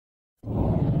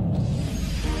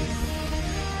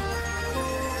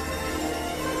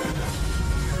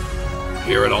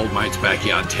here at Old Mate's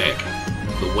Backyard Tech.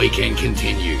 The weekend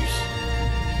continues.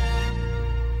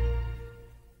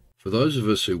 For those of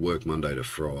us who work Monday to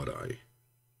Friday,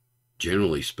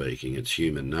 generally speaking, it's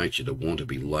human nature to want to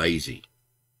be lazy.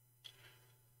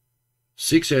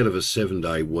 6 out of a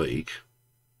 7-day week,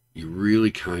 you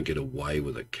really can't get away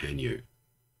with it, can you?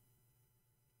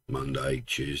 Monday,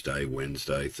 Tuesday,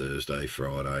 Wednesday, Thursday,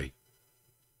 Friday.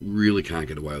 Really can't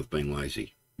get away with being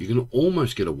lazy. You can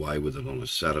almost get away with it on a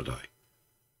Saturday.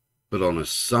 But on a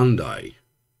Sunday,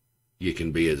 you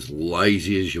can be as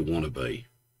lazy as you want to be.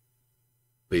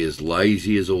 Be as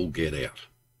lazy as all get out.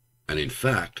 And in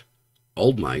fact,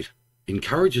 Old Mate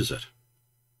encourages it.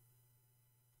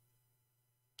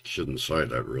 Shouldn't say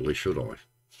that really, should I?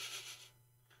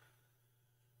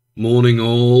 Morning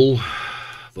all.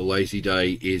 The lazy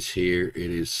day is here.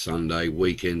 It is Sunday.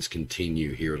 Weekends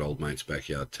continue here at Old Mate's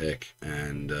Backyard Tech.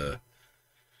 And,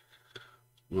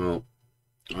 well,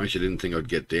 I actually didn't think I'd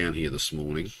get down here this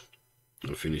morning.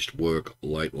 I finished work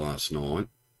late last night.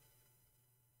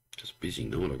 Just a busy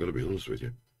night, I've got to be honest with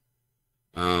you.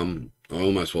 I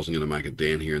almost wasn't going to make it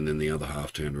down here, and then the other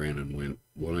half turned around and went,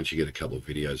 why don't you get a couple of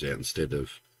videos out instead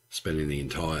of spending the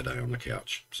entire day on the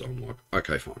couch? So I'm like,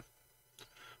 okay, fine.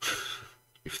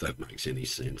 If that makes any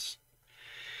sense.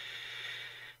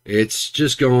 It's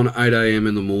just gone 8 AM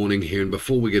in the morning here, and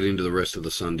before we get into the rest of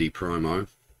the Sunday promo,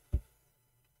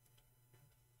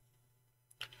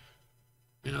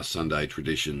 and our Sunday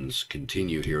traditions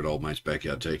continue here at Old Mate's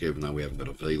Backyard Tech, even though we haven't got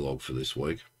a vlog for this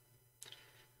week.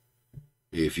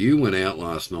 If you went out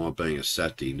last night being a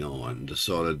Saturday night and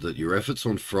decided that your efforts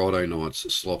on Friday night's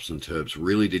slops and terps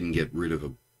really didn't get rid of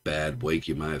a bad week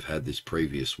you may have had this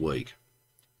previous week,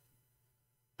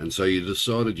 and so you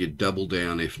decided you'd double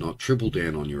down, if not triple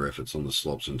down, on your efforts on the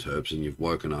slops and terps, and you've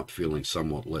woken up feeling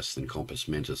somewhat less than compos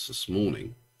mentis this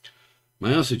morning,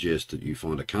 may I suggest that you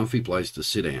find a comfy place to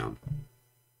sit down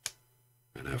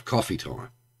and have coffee time.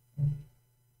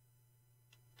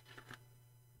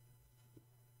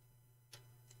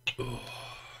 Oh.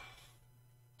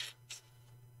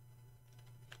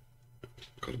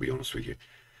 Got to be honest with you.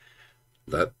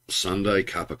 That Sunday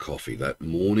cup of coffee, that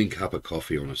morning cup of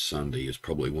coffee on a Sunday is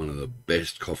probably one of the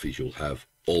best coffees you'll have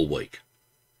all week.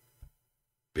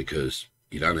 Because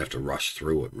you don't have to rush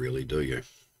through it, really, do you?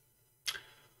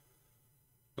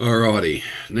 Alrighty,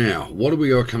 now, what do we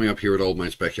got coming up here at Old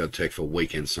Mate's Backyard Tech for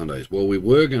weekend Sundays? Well, we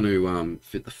were going to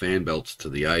fit the fan belts to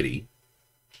the 80,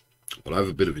 but I have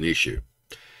a bit of an issue.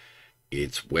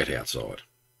 It's wet outside.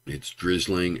 It's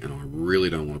drizzling, and I really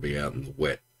don't want to be out in the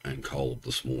wet and cold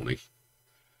this morning.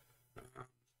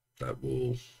 That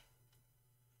will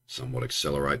somewhat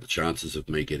accelerate the chances of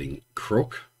me getting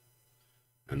crook,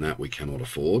 and that we cannot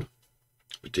afford,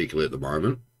 particularly at the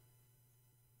moment.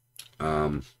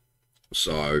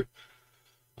 So,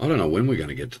 I don't know when we're going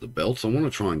to get to the belts. I want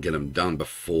to try and get them done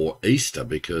before Easter,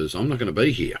 because I'm not going to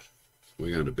be here.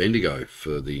 We're going to Bendigo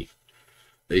for the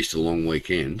Easter long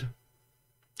weekend.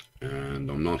 And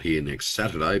I'm not here next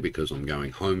Saturday because I'm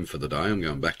going home for the day. I'm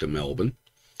going back to Melbourne.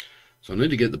 So I need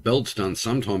to get the belts done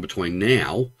sometime between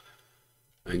now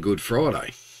and Good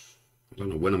Friday. I don't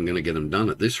know when I'm going to get them done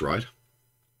at this rate.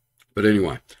 But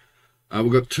anyway,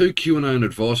 we've got 2 Q&A and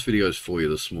advice videos for you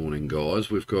this morning,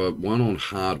 guys. We've got one on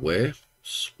hardware,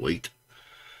 sweet,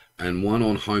 and one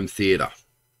on home theatre.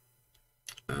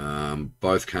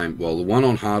 Both came, well, the one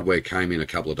on hardware came in a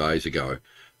couple of days ago.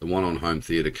 The one on home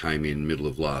theatre came in middle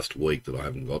of last week that I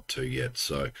haven't got to yet.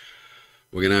 So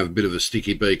we're going to have a bit of a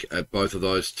sticky beak at both of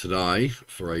those today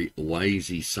for a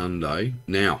lazy Sunday.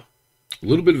 Now, a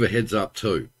little bit of a heads up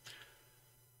too.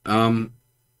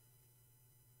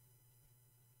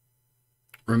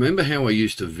 Remember how I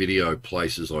used to video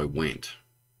places I went?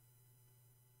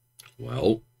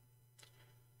 Well,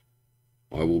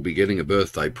 I will be getting a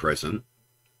birthday present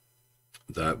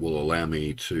that will allow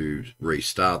me to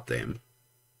restart them.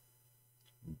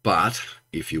 But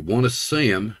if you want to see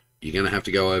them, you're going to have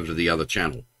to go over to the other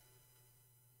channel.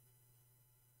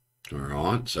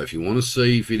 Alright, so if you want to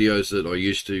see videos that I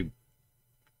used to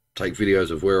take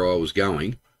videos of where I was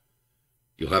going,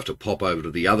 you'll have to pop over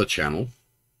to the other channel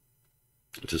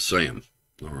to see them.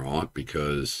 Alright,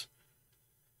 because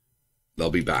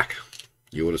they'll be back.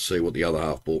 You ought to see what the other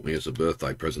half bought me as a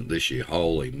birthday present this year.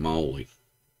 Holy moly.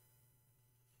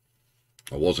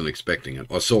 I wasn't expecting it.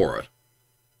 I saw it.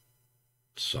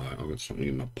 So, I've got something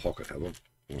in my pocket, have I?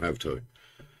 I'll have to.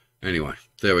 Anyway,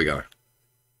 there we go.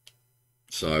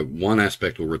 So, one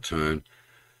aspect will return.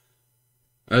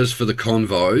 As for the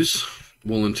convos,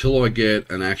 well, until I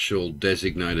get an actual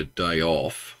designated day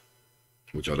off,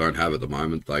 which I don't have at the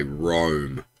moment, they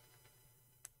roam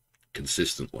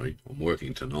consistently. I'm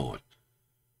working tonight.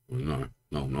 Well, no,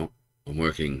 No, I'm not. I'm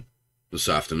working this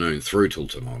afternoon through till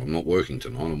tonight. I'm not working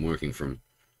tonight. I'm working from,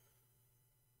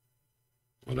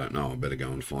 I don't know. I better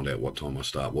go and find out what time I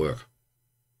start work.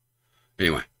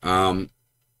 Anyway,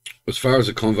 as far as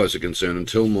the convos are concerned,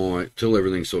 until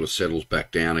everything sort of settles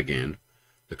back down again,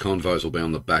 the convos will be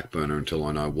on the back burner until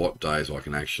I know what days I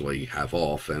can actually have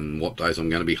off and what days I'm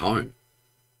going to be home.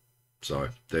 So,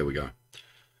 there we go.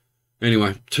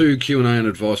 Anyway, 2 Q&A and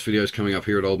advice videos coming up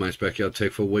here at Old Mate's Backyard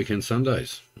Tech for Weekend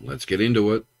Sundays. Let's get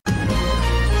into it.